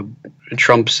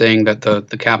Trump saying that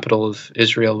the capital of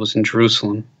Israel was in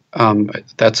Jerusalem.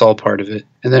 That's all part of it.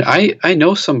 And then I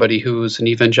know somebody who's an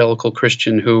evangelical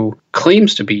Christian who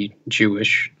claims to be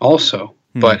Jewish also,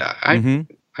 but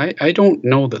I don't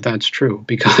know that that's true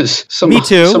because Me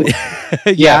too.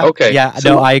 Yeah, okay. Yeah,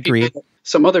 no, I agree.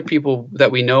 Some other people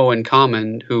that we know in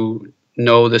common who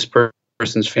know this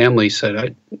person's family said, I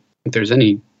don't think there's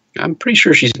any. I'm pretty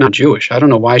sure she's not Jewish. I don't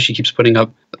know why she keeps putting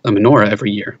up a menorah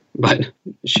every year, but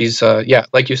she's,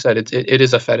 like you said, it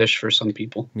is a fetish for some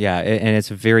people. Yeah, and it's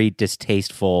very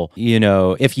distasteful.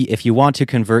 If you want to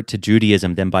convert to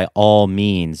Judaism, then by all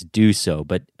means do so,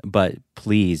 but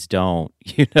please don't,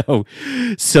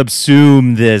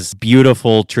 subsume this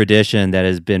beautiful tradition that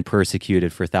has been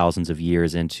persecuted for thousands of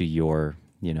years into your,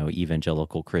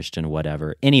 evangelical Christian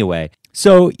whatever. Anyway,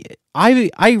 so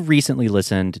I recently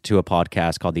listened to a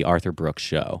podcast called The Arthur Brooks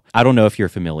Show. I don't know if you're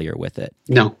familiar with it.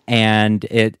 No. And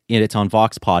it's on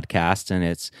Vox Podcasts, and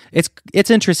it's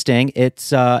interesting.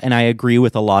 And I agree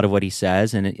with a lot of what he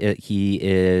says. And he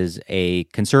is a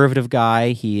conservative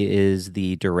guy. He is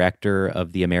the director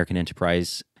of the American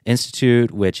Enterprise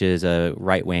Institute, which is a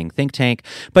right-wing think tank,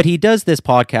 but he does this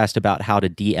podcast about how to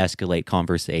de-escalate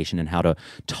conversation and how to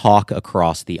talk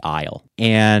across the aisle.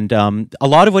 And a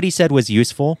lot of what he said was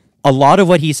useful. A lot of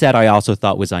what he said I also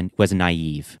thought was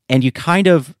naive. And you kind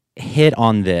of hit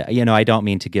on the, I don't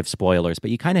mean to give spoilers, but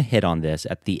you kind of hit on this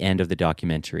at the end of the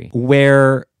documentary,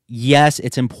 where yes,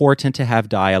 it's important to have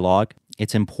dialogue.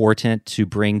 It's important to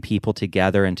bring people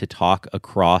together and to talk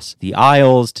across the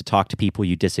aisles, to talk to people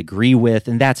you disagree with,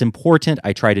 and that's important.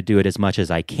 I try to do it as much as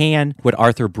I can. What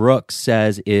Arthur Brooks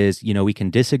says is, we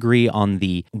can disagree on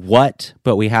the what,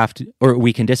 but we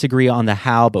can disagree on the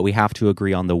how, but we have to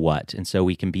agree on the what. And so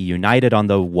we can be united on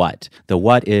the what. The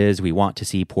what is we want to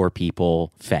see poor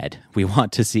people fed. We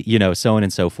want to see, so on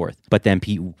and so forth. but then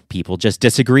people just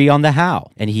disagree on the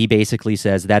how. And he basically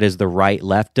says that is the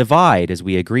right-left divide, as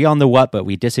we agree on the what, but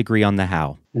we disagree on the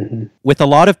how. Mm-hmm. With a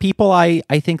lot of people, I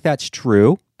think that's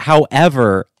true.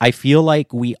 However, I feel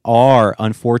like we are,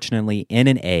 unfortunately, in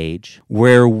an age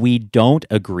where we don't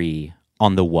agree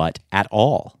on the what at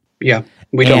all. Yeah,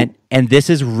 we don't. And this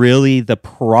is really the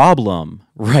problem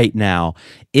right now,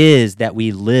 is that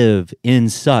we live in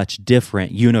such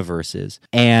different universes.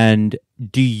 And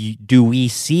do we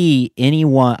see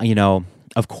anyone,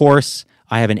 of course,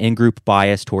 I have an in-group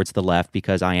bias towards the left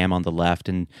because I am on the left,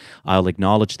 and I'll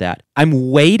acknowledge that.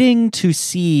 I'm waiting to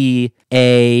see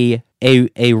a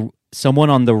someone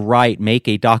on the right make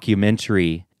a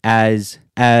documentary as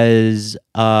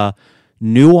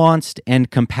nuanced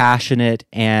and compassionate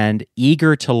and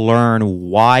eager to learn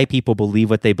why people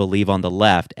believe what they believe on the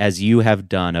left as you have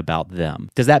done about them.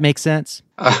 Does that make sense?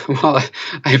 Well,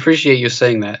 I appreciate you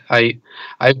saying that.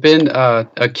 I've been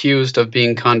accused of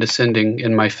being condescending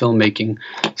in my filmmaking,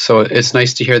 so it's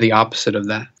nice to hear the opposite of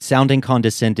that. Sounding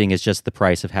condescending is just the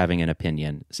price of having an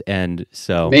opinion, and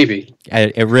so maybe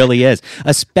it really is.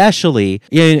 Especially,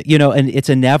 and it's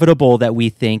inevitable that we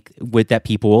think that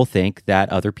people will think that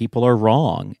other people are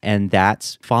wrong, and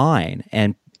that's fine.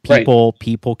 And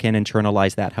people can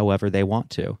internalize that however they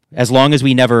want to. As long as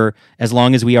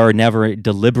we are never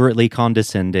deliberately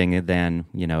condescending, then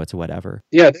it's whatever.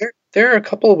 Yeah, there are a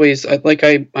couple of ways. Like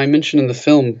I mentioned in the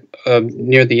film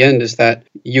near the end, is that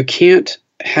you can't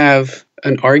have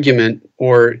an argument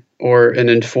or an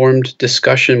informed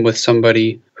discussion with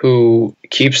somebody who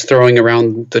keeps throwing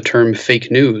around the term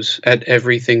fake news at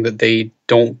everything that they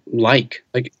don't like.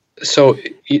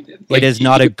 It is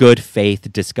not a good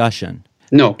faith discussion.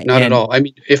 No, not at all. I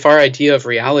mean, if our idea of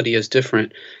reality is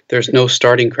different, there's no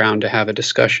starting ground to have a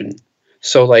discussion.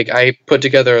 So, I put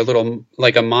together a little,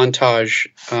 a montage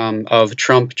of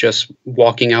Trump just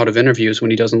walking out of interviews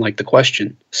when he doesn't like the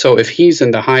question. So if he's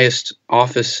in the highest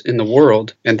office in the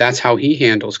world, and that's how he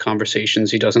handles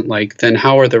conversations he doesn't like, then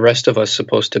how are the rest of us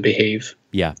supposed to behave?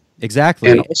 Yeah,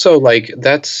 exactly. And also,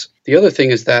 that's the other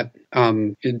thing, is that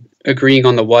agreeing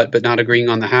on the what but not agreeing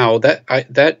on the how,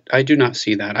 I do not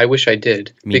see that. I wish I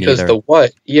did. Me because neither.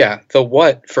 the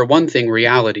what, for one thing,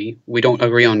 reality, we don't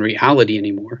agree on reality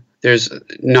anymore. There's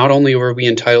not only are we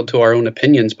entitled to our own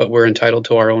opinions, but we're entitled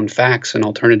to our own facts and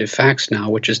alternative facts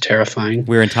now, which is terrifying.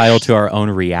 We're entitled to our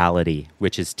own reality,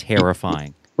 which is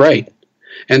terrifying. Right.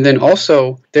 And then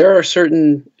also, there are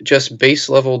certain just base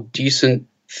level decent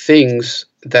things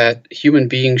that human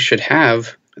beings should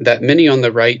have that many on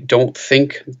the right don't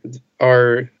think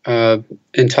are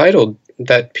entitled,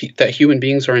 that human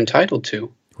beings are entitled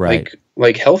to. Right.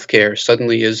 Like healthcare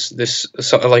suddenly is this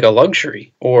like a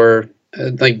luxury, or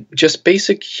just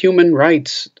basic human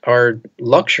rights are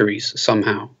luxuries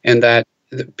somehow. And that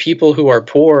the people who are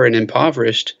poor and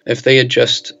impoverished, if they had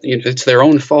just, it's their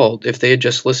own fault. If they had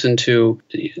just listened to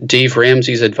Dave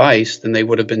Ramsey's advice, then they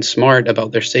would have been smart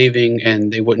about their saving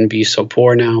and they wouldn't be so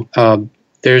poor now.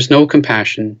 There's no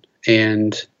compassion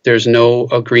and there's no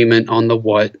agreement on the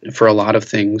what for a lot of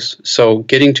things. So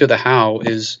getting to the how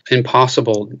is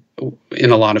impossible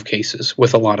in a lot of cases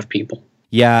with a lot of people.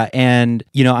 Yeah, and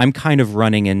I'm kind of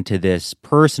running into this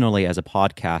personally as a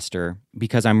podcaster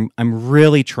because I'm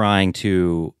really trying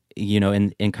to,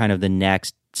 in kind of the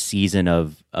next season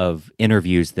of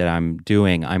interviews that I'm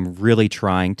doing, I'm really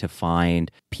trying to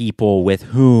find people with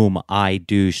whom I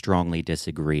do strongly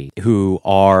disagree, who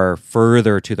are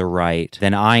further to the right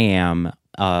than I am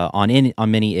on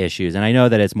many issues. And I know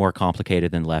that it's more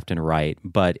complicated than left and right,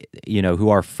 but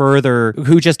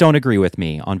who just don't agree with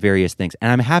me on various things.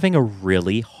 And I'm having a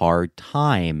really hard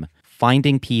time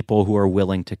finding people who are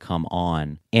willing to come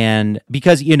on. And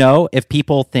because, if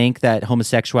people think that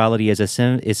homosexuality is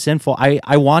sinful,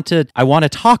 I want to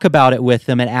talk about it with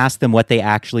them and ask them what they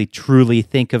actually truly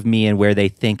think of me and where they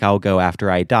think I'll go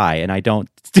after I die. And I don't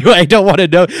want to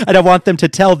know. I don't want them to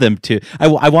tell them to.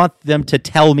 I want them to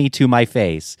tell me to my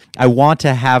face. I want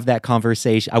to have that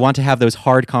conversation. I want to have those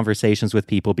hard conversations with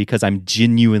people because I'm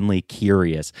genuinely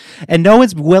curious. And no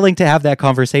one's willing to have that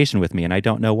conversation with me, and I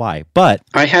don't know why. But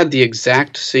I had the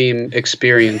exact same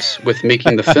experience with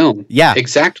making the film. Yeah.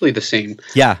 Exactly the same.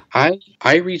 Yeah.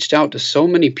 I reached out to so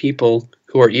many people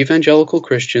who are evangelical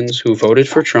Christians who voted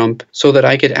for Trump so that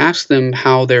I could ask them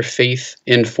how their faith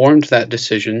informed that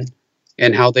decision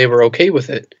and how they were okay with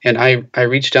it. And I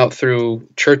reached out through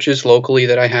churches locally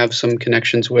that I have some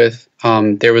connections with.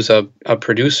 There was a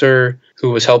producer who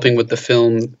was helping with the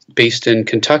film based in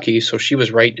Kentucky, so she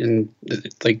was right in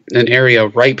an area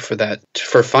ripe for that,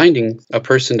 for finding a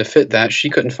person to fit that. She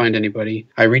couldn't find anybody.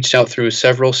 I reached out through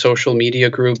several social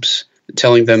media groups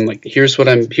telling them like, here's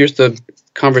the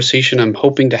conversation I'm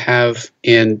hoping to have.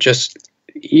 And just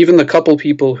even the couple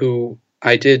people who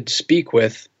I did speak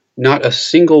with, not a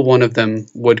single one of them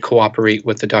would cooperate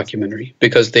with the documentary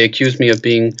because they accused me of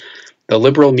being the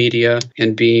liberal media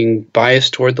and being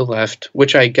biased toward the left,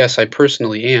 which I guess I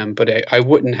personally am, but I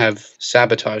wouldn't have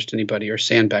sabotaged anybody or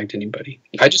sandbagged anybody.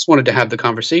 I just wanted to have the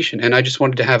conversation, and I just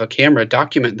wanted to have a camera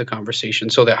document the conversation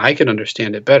so that I could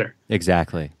understand it better.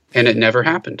 Exactly. And it never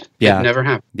happened. Yeah. It never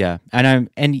happened. Yeah. And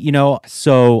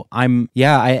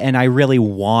I really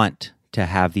want to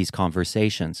have these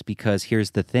conversations because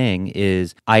here's the thing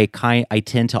is I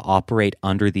tend to operate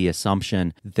under the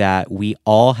assumption that we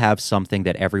all have something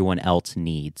that everyone else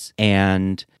needs.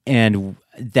 And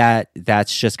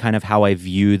that's just kind of how I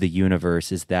view the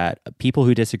universe, is that people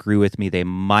who disagree with me, they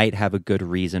might have a good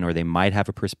reason, or they might have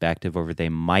a perspective, or they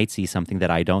might see something that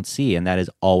I don't see, and that is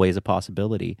always a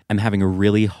possibility. I'm having a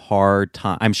really hard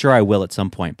time. I'm sure I will at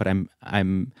some point, but I'm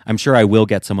sure I will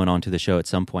get someone onto the show at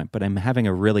some point, but I'm having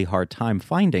a really hard time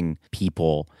finding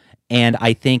people. And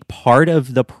I think part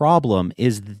of the problem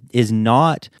is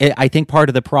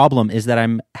that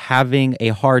I'm having a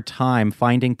hard time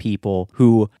finding people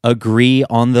who agree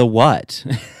on the what.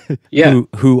 Yeah.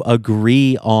 who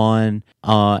agree on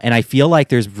and I feel like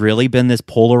there's really been this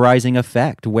polarizing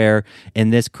effect where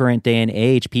in this current day and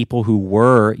age, people who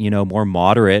were, more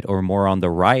moderate or more on the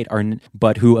right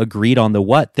but who agreed on the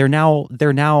what, they're now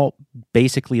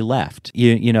basically left.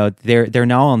 They're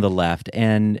now on the left,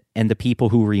 and the people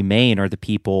who remain are the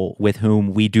people with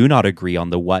whom we do not agree on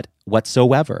the what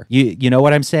whatsoever. You know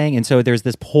what I'm saying? And so there's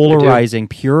this polarizing,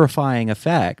 purifying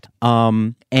effect.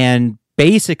 And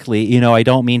basically, I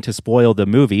don't mean to spoil the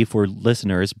movie for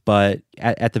listeners, but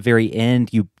at the very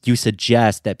end, you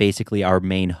suggest that basically our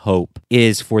main hope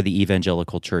is for the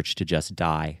evangelical church to just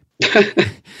die.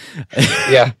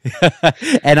 Yeah.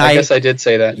 And I guess I did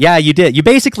say that. Yeah, you did. You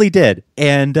basically did.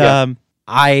 And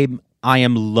I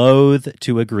am loath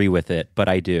to agree with it, but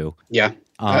I do. Yeah.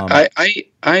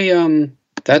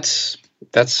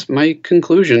 That's my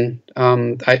conclusion.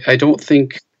 I don't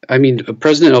think,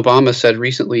 President Obama said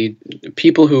recently,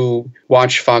 people who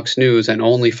watch Fox News and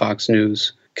only Fox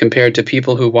News compared to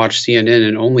people who watch CNN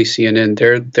and only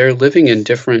CNN, they're living in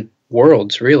different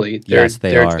worlds, really. Yes,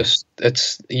 they are.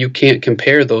 You can't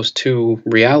compare those two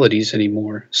realities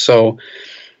anymore. So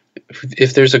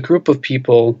if there's a group of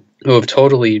people who have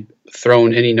totally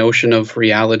thrown any notion of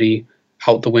reality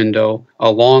out the window,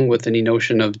 along with any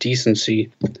notion of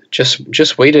decency,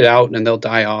 just wait it out and they'll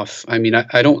die off. I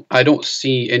don't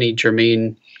see any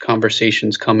germane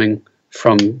conversations coming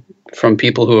from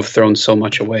people who have thrown so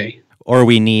much away. Or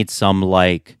we need some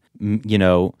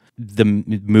the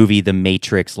movie The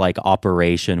Matrix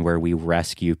operation where we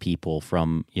rescue people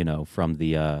from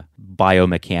the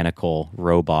biomechanical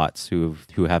robots who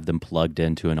have them plugged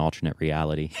into an alternate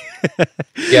reality.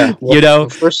 Yeah, well,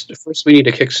 first we need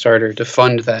a Kickstarter to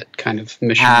fund that kind of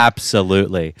mission.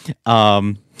 Absolutely.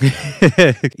 Yeah,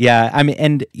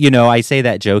 and I say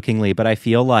that jokingly, but I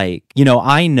feel like,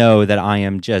 I know that I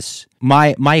am just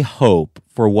my hope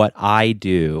for what I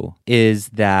do is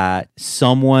that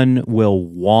someone will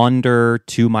wander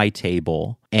to my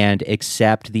table and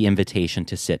accept the invitation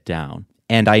to sit down.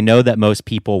 And I know that most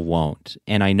people won't.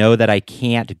 And I know that I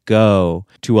can't go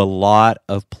to a lot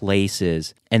of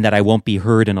places and that I won't be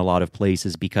heard in a lot of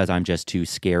places because I'm just too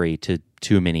scary to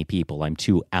too many people. I'm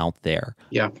too out there.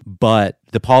 Yeah. But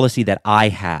the policy that I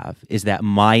have is that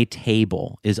my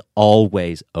table is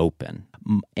always open.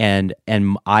 And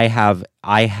I have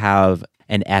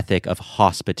an ethic of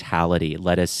hospitality.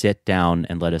 Let us sit down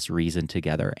and let us reason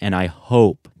together. And I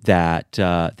hope that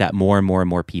more and more and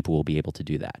more people will be able to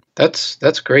do that.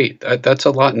 That's great. That's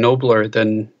a lot nobler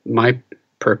than my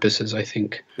purposes, I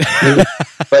think.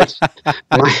 But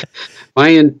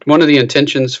one of the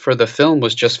intentions for the film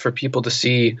was just for people to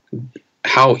see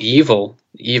how evil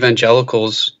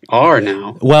evangelicals are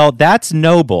now. Well, that's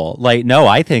noble. No,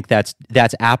 I think that's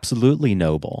absolutely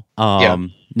noble. No,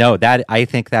 I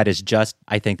think that is just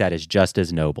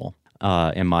as noble,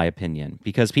 in my opinion,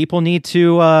 because people need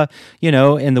to,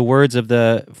 in the words of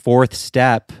the fourth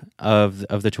step of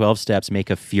the 12 steps,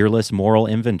 make a fearless moral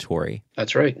inventory.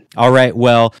 That's right. All right.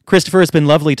 Well, Christopher, it's been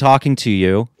lovely talking to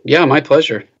you. Yeah, my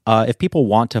pleasure. If people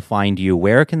want to find you,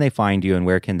 where can they find you, and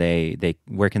where can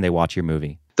they watch your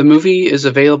movie? The movie is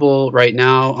available right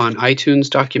now on iTunes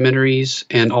Documentaries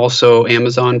and also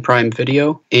Amazon Prime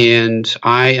Video. And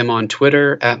I am on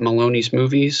Twitter at Maloney's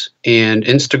Movies and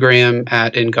Instagram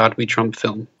at In God We Trump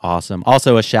Film. Awesome.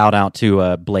 Also a shout out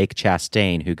to Blake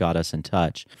Chastain, who got us in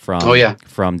touch from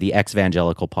the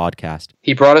Ex-Evangelical podcast.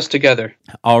 He brought us together.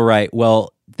 All right.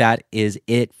 Well, that is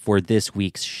it for this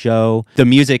week's show. The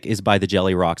music is by the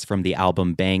Jelly Rocks from the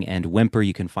album Bang and Whimper.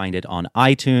 You can find it on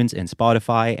iTunes and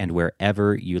Spotify and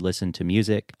wherever you listen to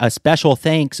music. A special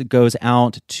thanks goes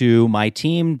out to my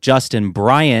team, Justin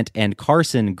Bryant and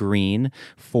Carson Green,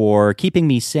 for keeping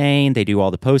me sane. They do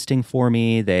all the posting for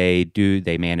me. They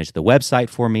manage the website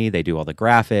for me. They do all the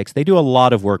graphics. They do a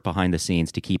lot of work behind the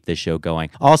scenes to keep this show going.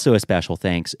 Also, a special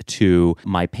thanks to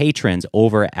my patrons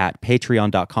over at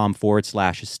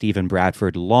patreon.com/Stephen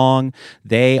Bradford Long.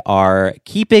 They are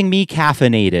keeping me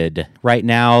caffeinated. Right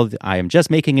now, I am just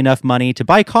making enough money to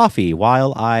buy coffee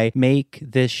while I make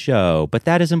this show. But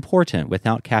that is important.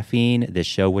 Without caffeine, this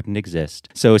show wouldn't exist.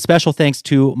 So special thanks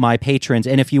to my patrons.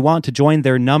 And if you want to join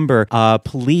their number,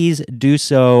 please do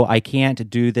so. I can't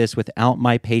do this without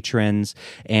my patrons.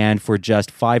 And for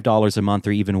just $5 a month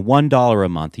or even $1 a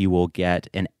month, you will get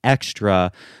an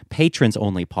extra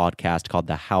patrons-only podcast called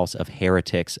The House of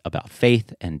Heretics about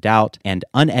faith and doubt and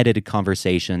unedited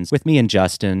conversations with me and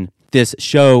Justin. This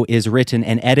show is written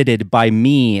and edited by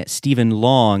me, Stephen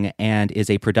Long, and is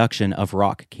a production of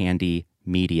Rock Candy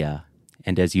Media.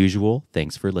 And as usual,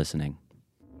 thanks for listening.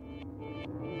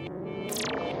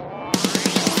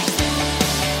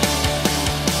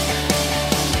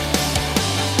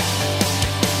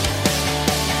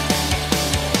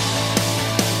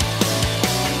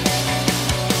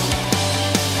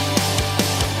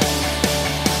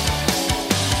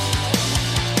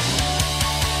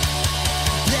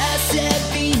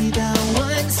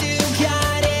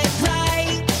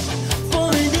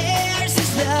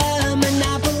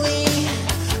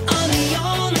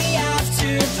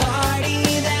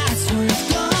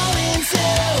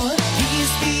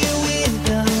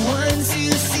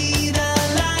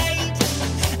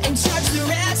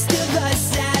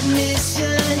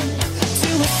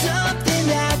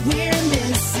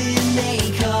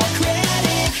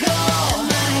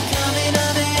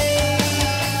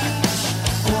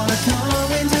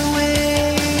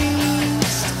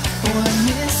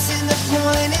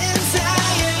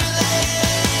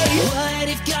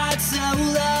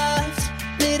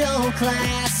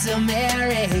 Class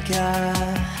America,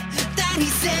 that he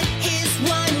sent his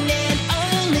one and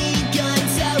only gun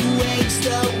to wage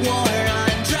the war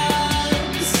on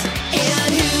drugs.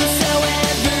 And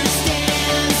whosoever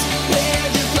stands where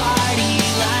the party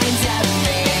lines have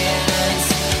demands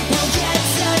will get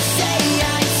to say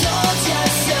I told you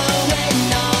so when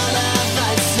all of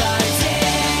us are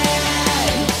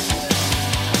dead.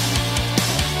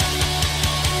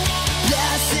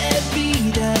 Blessed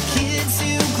be the kids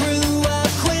who grew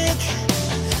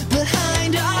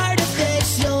behind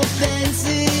artificial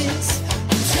fences,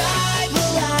 who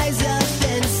tribalize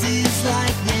offenses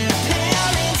like their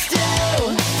parents do.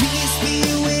 Peace be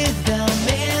with the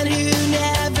man who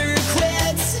never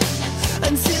quits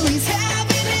until he's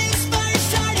having his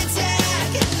first heart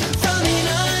attack from an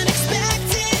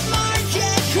unexpected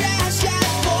market crash at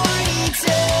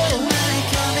 42. My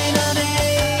coming of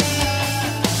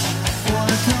age, or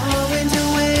going to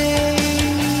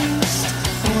waste,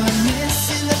 or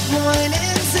missing the point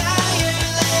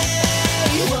entirely.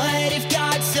 What if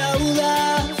God so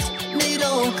loved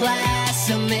middle class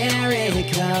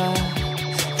America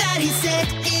that he sent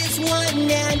his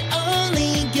one and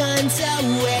only gun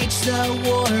to wage the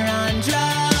war on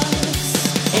drugs?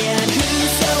 And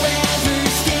whosoever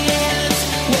stands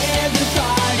where the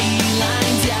party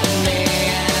lines have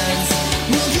demands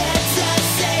will get to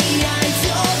say I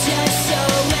told you so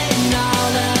when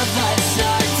all of us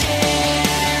are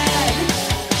dead.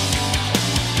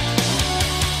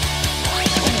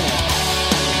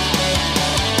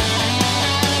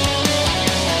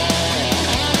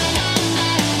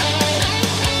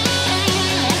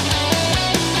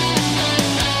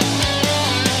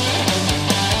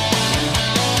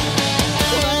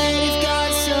 What if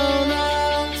God so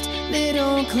loved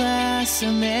middle class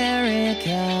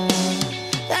America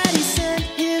that he sent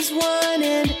his one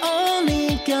and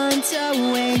only gun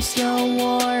to wage the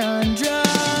war